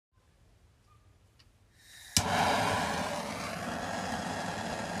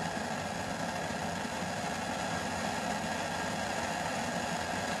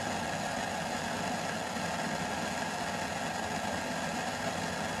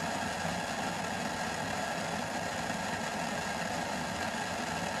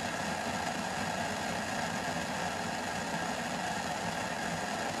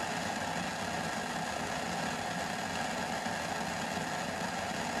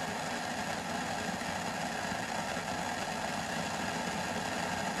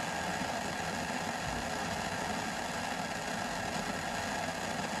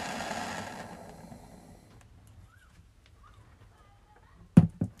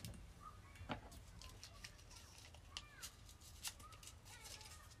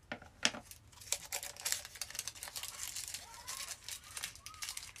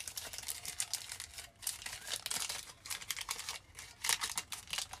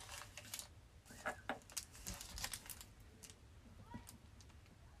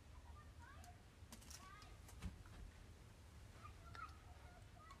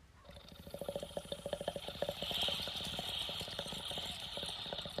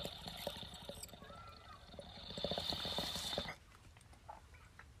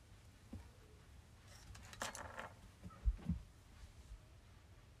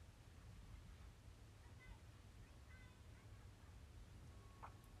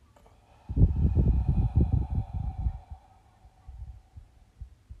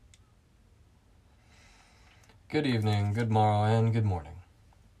Good evening, good morrow, and good morning.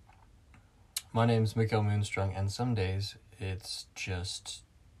 My name's Mikhail Moonstrung, and some days it's just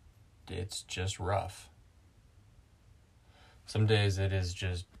rough. Some days it is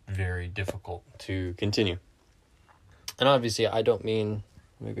just very difficult to continue. And obviously, I don't mean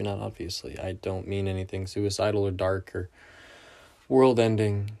anything suicidal or dark or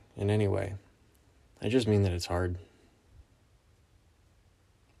world-ending in any way. I just mean that it's hard.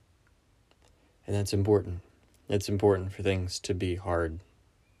 And that's important. It's important for things to be hard,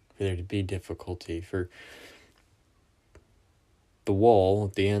 for there to be difficulty, for the wall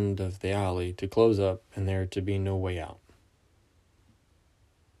at the end of the alley to close up and there to be no way out.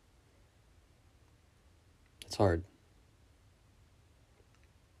 It's hard.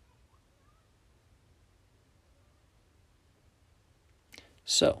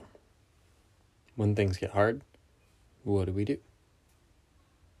 So, when things get hard, what do we do?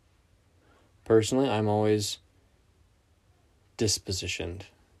 Personally, I'm always dispositioned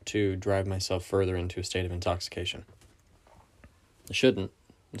to drive myself further into a state of intoxication. I shouldn't.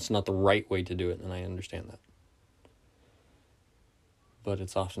 It's not the right way to do it, and I understand that. But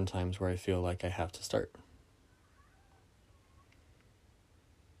it's oftentimes where I feel like I have to start.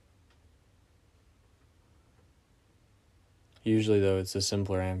 Usually, though, it's a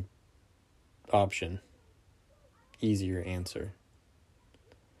simpler option, easier answer,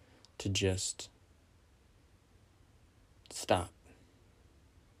 to just stop.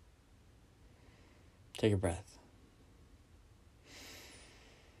 Take a breath.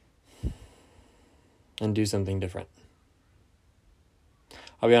 And do something different.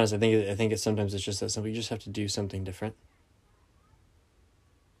 I'll be honest, I think sometimes it's just that simple. You just have to do something different.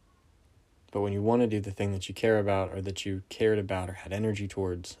 But when you want to do the thing that you care about or that you cared about or had energy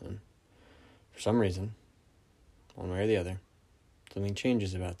towards, and for some reason, one way or the other, something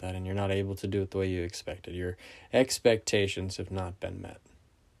changes about that and you're not able to do it the way you expected. Your expectations have not been met.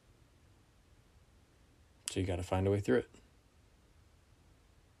 So you got to find a way through it.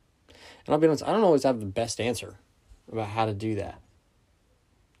 And I'll be honest, I don't always have the best answer about how to do that.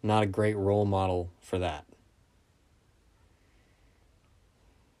 Not a great role model for that.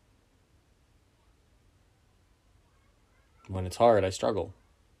 When it's hard, I struggle.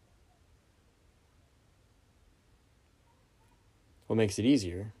 What makes it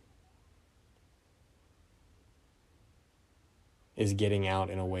easier is getting out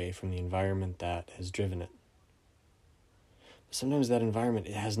and away from the environment that has driven it. Sometimes that environment,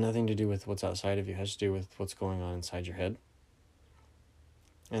 it has nothing to do with what's outside of you. It has to do with what's going on inside your head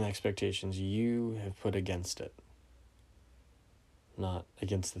and expectations you have put against it, not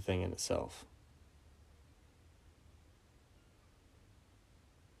against the thing in itself.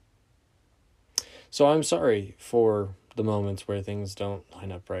 So I'm sorry for the moments where things don't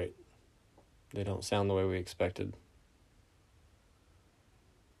line up right. They don't sound the way we expected.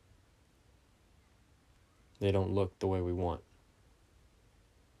 They don't look the way we want.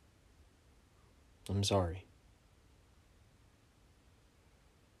 I'm sorry.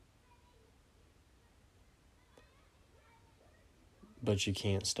 But you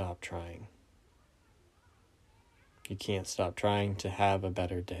can't stop trying. You can't stop trying to have a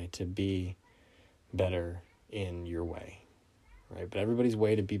better day, to be better in your way, right? But everybody's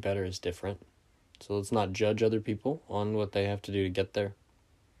way to be better is different. So let's not judge other people on what they have to do to get there.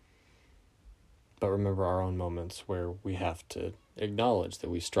 But remember our own moments where we have to acknowledge that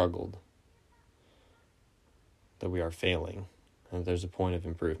we struggled, that we are failing, and that there's a point of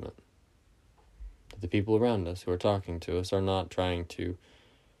improvement. That the people around us who are talking to us are not trying to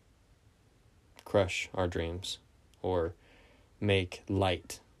crush our dreams or make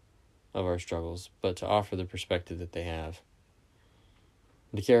light of our struggles, but to offer the perspective that they have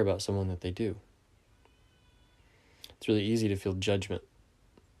and to care about someone that they do. It's really easy to feel judgment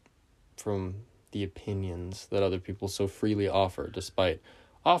from the opinions that other people so freely offer, despite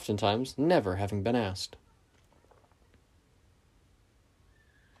oftentimes never having been asked.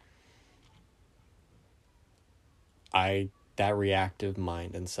 That reactive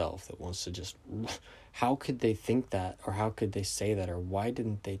mind and self that wants to just, how could they think that, or how could they say that, or why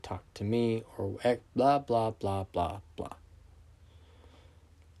didn't they talk to me, or blah, blah, blah, blah, blah.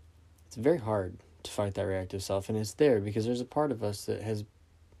 It's very hard to fight that reactive self, and it's there because there's a part of us that has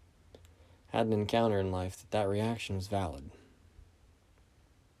had an encounter in life that reaction was valid.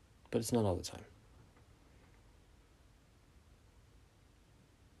 But it's not all the time.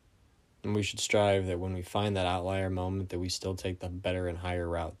 And we should strive that when we find that outlier moment that we still take the better and higher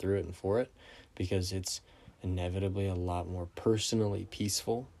route through it and for it, because it's inevitably a lot more personally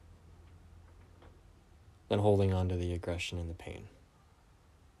peaceful than holding on to the aggression and the pain.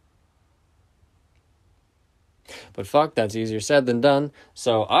 But fuck, that's easier said than done,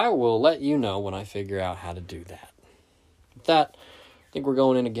 so I will let you know when I figure out how to do that. With that, I think we're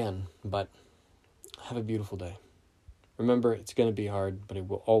going in again, but have a beautiful day. Remember, it's going to be hard, but it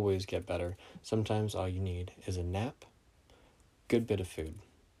will always get better. Sometimes all you need is a nap, good bit of food,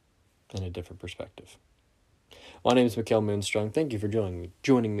 and a different perspective. My name is Mikhail Moonstrong. Thank you for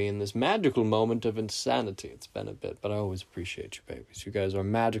joining me in this magical moment of insanity. It's been a bit, but I always appreciate you, babies. You guys are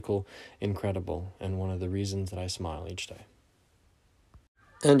magical, incredible, and one of the reasons that I smile each day.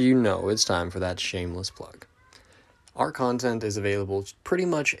 And you know it's time for that shameless plug. Our content is available pretty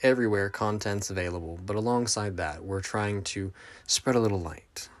much everywhere content's available, but alongside that, we're trying to spread a little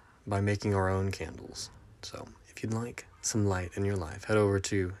light by making our own candles. So, if you'd like some light in your life, head over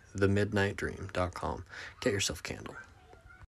to themidnightdream.com. Get yourself a candle.